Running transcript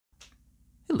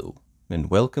Hello, and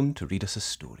welcome to Read Us a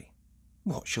Story.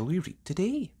 What shall we read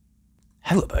today?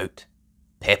 How about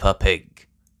Peppa Pig?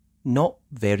 Not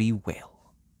very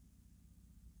well.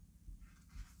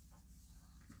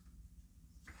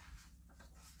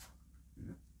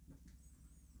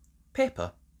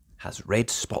 Peppa has red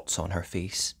spots on her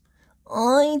face.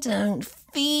 I don't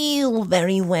feel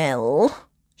very well,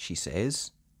 she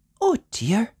says. Oh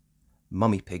dear.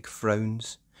 Mummy Pig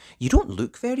frowns. You don't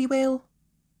look very well.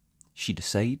 She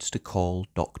decides to call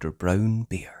Dr. Brown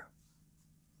Bear.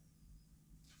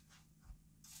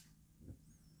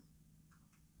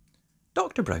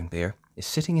 Dr. Brown Bear is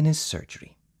sitting in his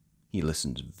surgery. He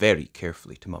listens very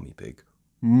carefully to Mummy Pig.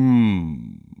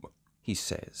 He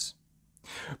says.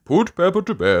 Put Peppa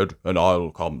to bed and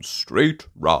I'll come straight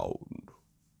round.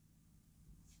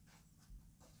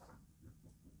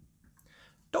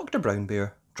 Dr. Brown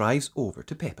Bear drives over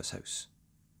to Peppa's house.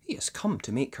 He has come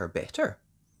to make her better.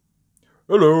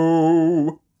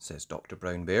 Hello, says Dr.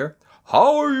 Brown Bear.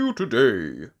 How are you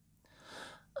today?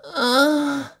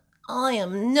 I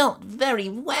am not very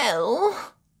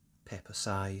well, Peppa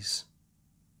sighs.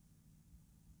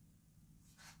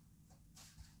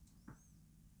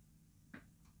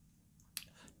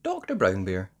 Dr. Brown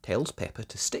Bear tells Peppa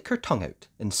to stick her tongue out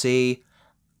and say,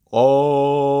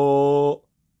 "Oh."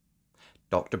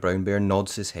 Dr. Brown Bear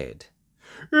nods his head.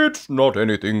 It's not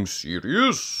anything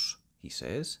serious, he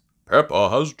says. Peppa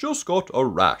has just got a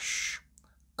rash.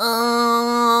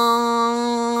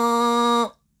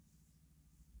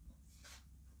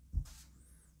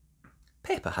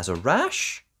 Peppa has a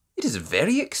rash? It is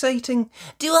very exciting.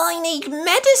 Do I need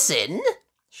medicine?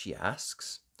 She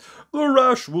asks. The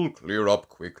rash will clear up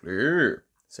quickly,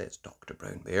 says Dr.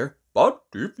 Brown Bear. But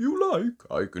if you like,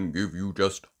 I can give you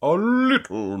just a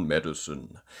little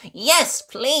medicine. Yes,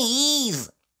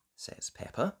 please, says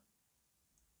Peppa.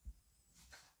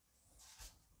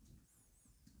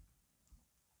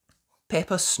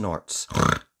 Peppa snorts.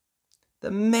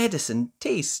 The medicine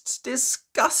tastes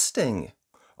disgusting.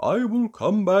 I will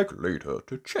come back later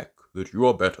to check that you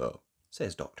are better,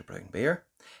 says Dr. Brown Bear.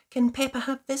 Can Peppa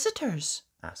have visitors?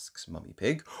 Asks Mummy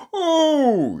Pig.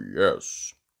 Oh,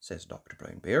 yes, says Dr.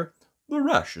 Brown Bear. The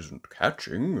rash isn't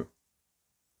catching.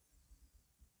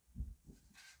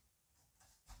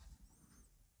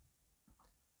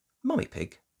 Mummy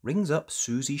Pig rings up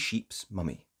Susie Sheep's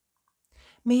mummy.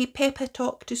 May Peppa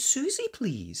talk to Susie,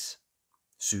 please?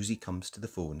 Susie comes to the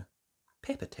phone.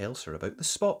 Peppa tells her about the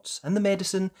spots and the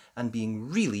medicine and being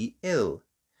really ill.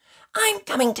 I'm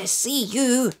coming to see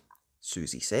you,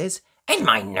 Susie says, in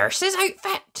my nurse's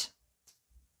outfit.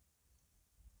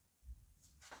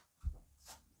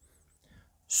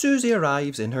 Susie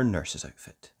arrives in her nurse's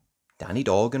outfit. Danny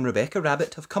Dog and Rebecca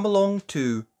Rabbit have come along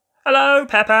too. Hello,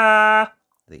 Peppa,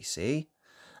 they say.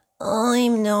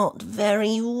 I'm not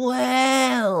very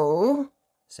well,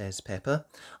 says Peppa.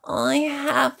 I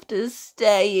have to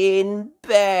stay in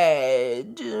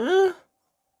bed.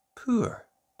 Poor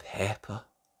Peppa.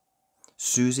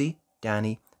 Susie,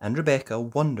 Danny and Rebecca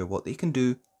wonder what they can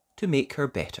do to make her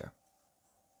better.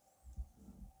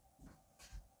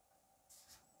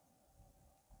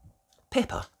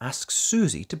 Peppa asks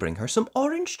Susie to bring her some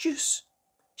orange juice.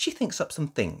 She thinks up some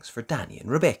things for Danny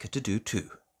and Rebecca to do too.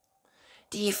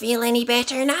 Do you feel any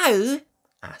better now?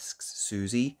 asks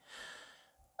Susie.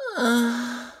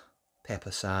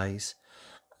 Peppa sighs.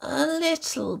 A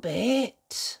little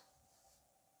bit.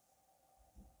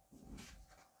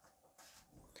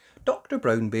 Dr.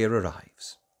 Brown Bear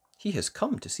arrives. He has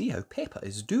come to see how Peppa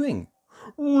is doing.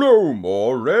 No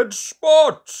more red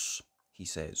spots, he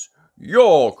says.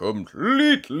 You're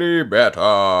completely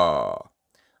better.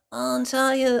 Aren't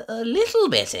I a little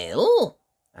bit ill?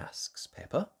 asks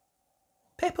Peppa.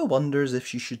 Peppa wonders if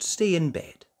she should stay in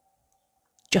bed,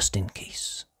 just in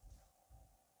case.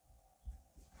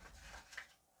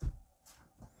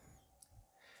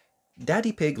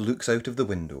 Daddy Pig looks out of the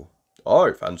window.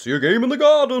 I fancy a game in the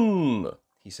garden,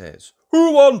 he says.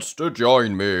 Who wants to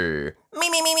join me?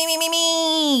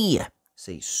 Me,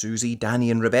 say Susie,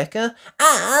 Danny and Rebecca.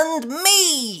 and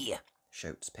me,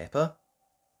 shouts Peppa.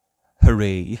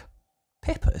 Hooray!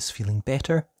 Peppa is feeling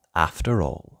better after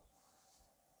all.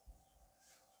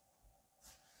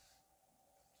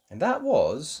 And that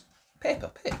was Peppa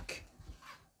Pig.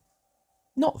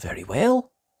 Not very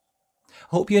well.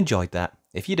 Hope you enjoyed that.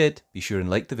 If you did, be sure and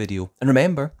like the video. And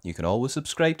remember, you can always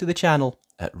subscribe to the channel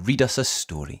at Read Us a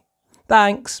Story.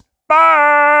 Thanks.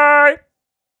 bye!